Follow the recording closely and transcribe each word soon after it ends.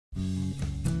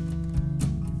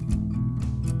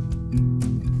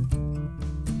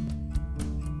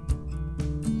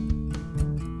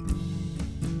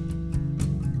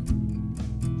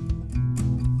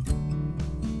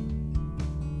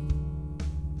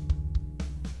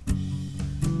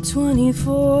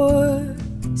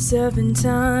24/7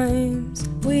 times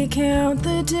we count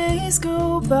the days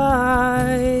go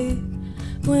by,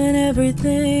 when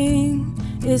everything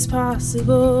is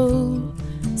possible.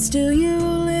 Still you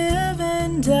live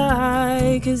and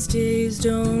die, 'cause days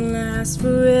don't last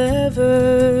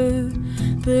forever.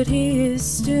 But he is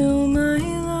still my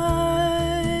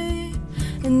light,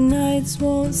 and nights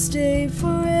won't stay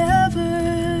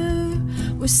forever.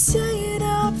 We're staying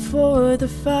up for the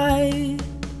fight.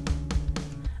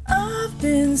 I've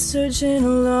been searching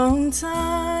a long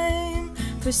time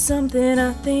for something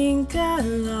I think I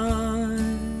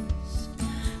lost.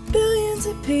 Billions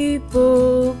of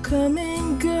people come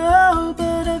and go,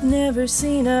 but I've never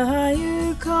seen a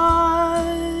higher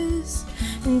cause.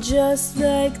 And just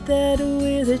like that,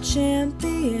 we're the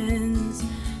champions.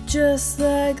 Just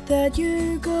like that,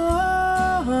 you're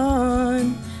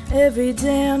gone. Every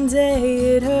damn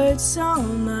day it hurts so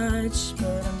much,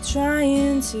 but I'm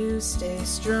trying to stay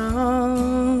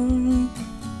strong.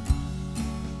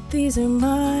 These are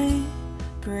my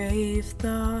brave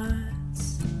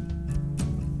thoughts.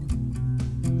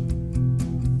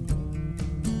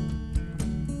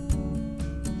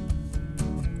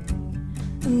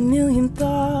 A million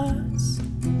thoughts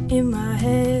in my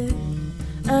head,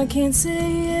 I can't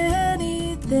say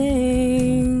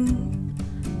anything.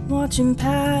 Watching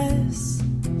pass,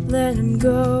 let him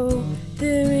go.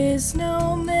 There is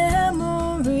no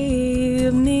memory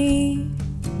of me.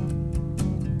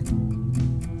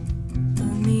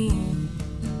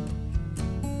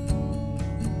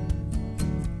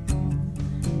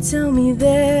 Tell me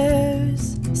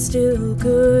there's still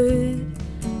good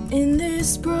in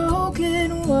this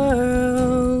broken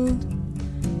world.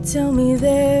 Tell me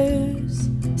there's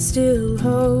still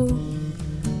hope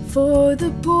for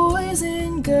the boys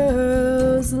and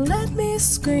girls. Let me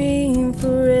scream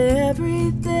for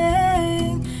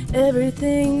everything,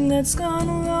 everything that's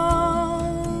gone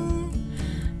wrong.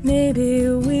 Maybe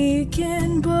we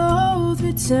can both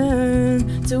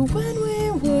return to when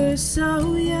we were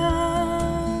so young.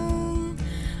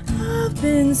 I've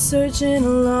been searching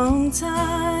a long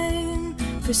time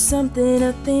for something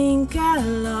I think I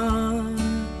lost.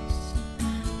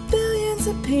 Billions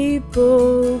of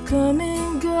people come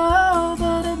and go,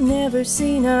 but I've never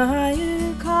seen a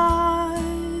higher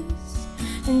cause.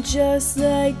 And just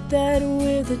like that,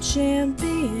 we're the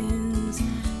champions.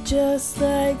 Just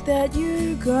like that,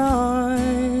 you're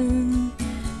gone.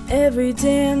 Every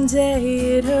damn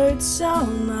day it hurts so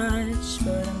much,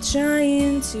 but I'm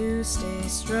trying to stay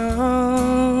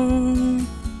strong.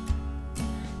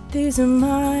 These are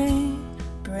my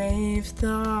brave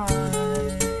thoughts.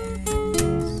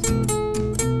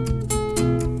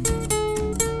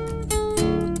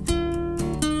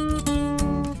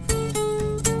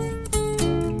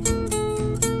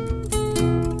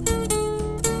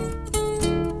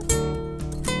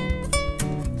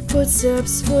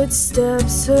 Footsteps,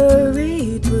 footsteps,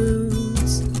 hurried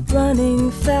boots,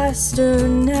 running faster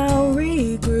now,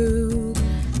 regroup.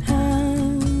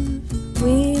 Have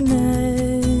we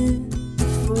met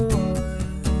before?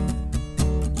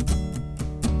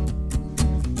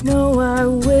 No, I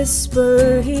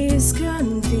whisper, he's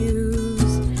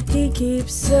confused. He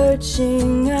keeps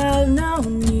searching, I've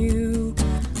known you.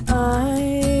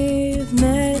 I've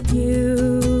met you.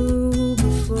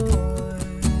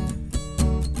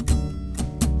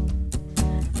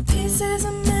 Pieces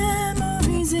of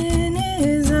memories in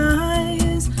his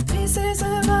eyes, pieces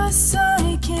of us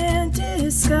I can't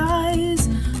disguise.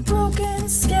 Broken,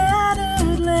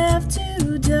 scattered, left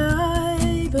to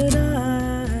die. But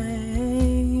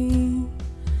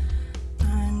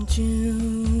I'm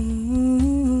June.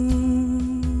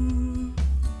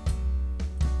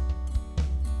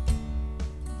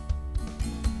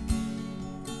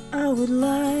 I would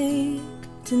like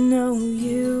to know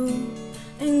you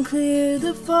and clear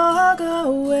the fog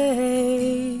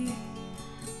away.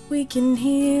 We can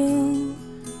heal,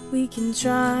 we can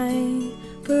try.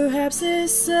 Perhaps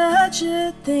there's such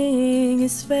a thing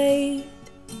as fate.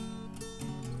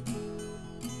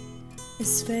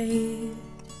 As fate.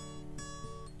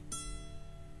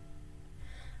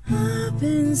 I've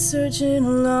been searching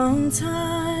a long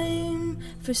time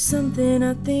for something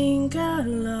I think I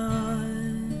lost.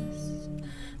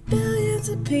 Billions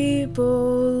of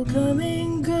people come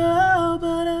and go,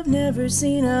 but I've never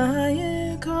seen a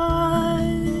higher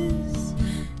cause.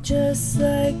 Just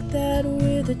like that,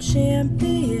 we're the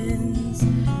champions.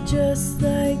 Just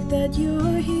like that,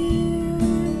 you're here.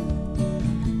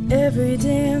 Every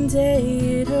damn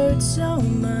day it hurts so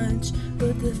much,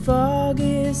 but the fog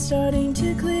is starting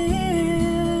to clear.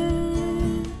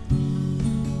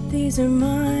 These are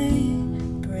my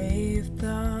brave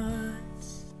thoughts.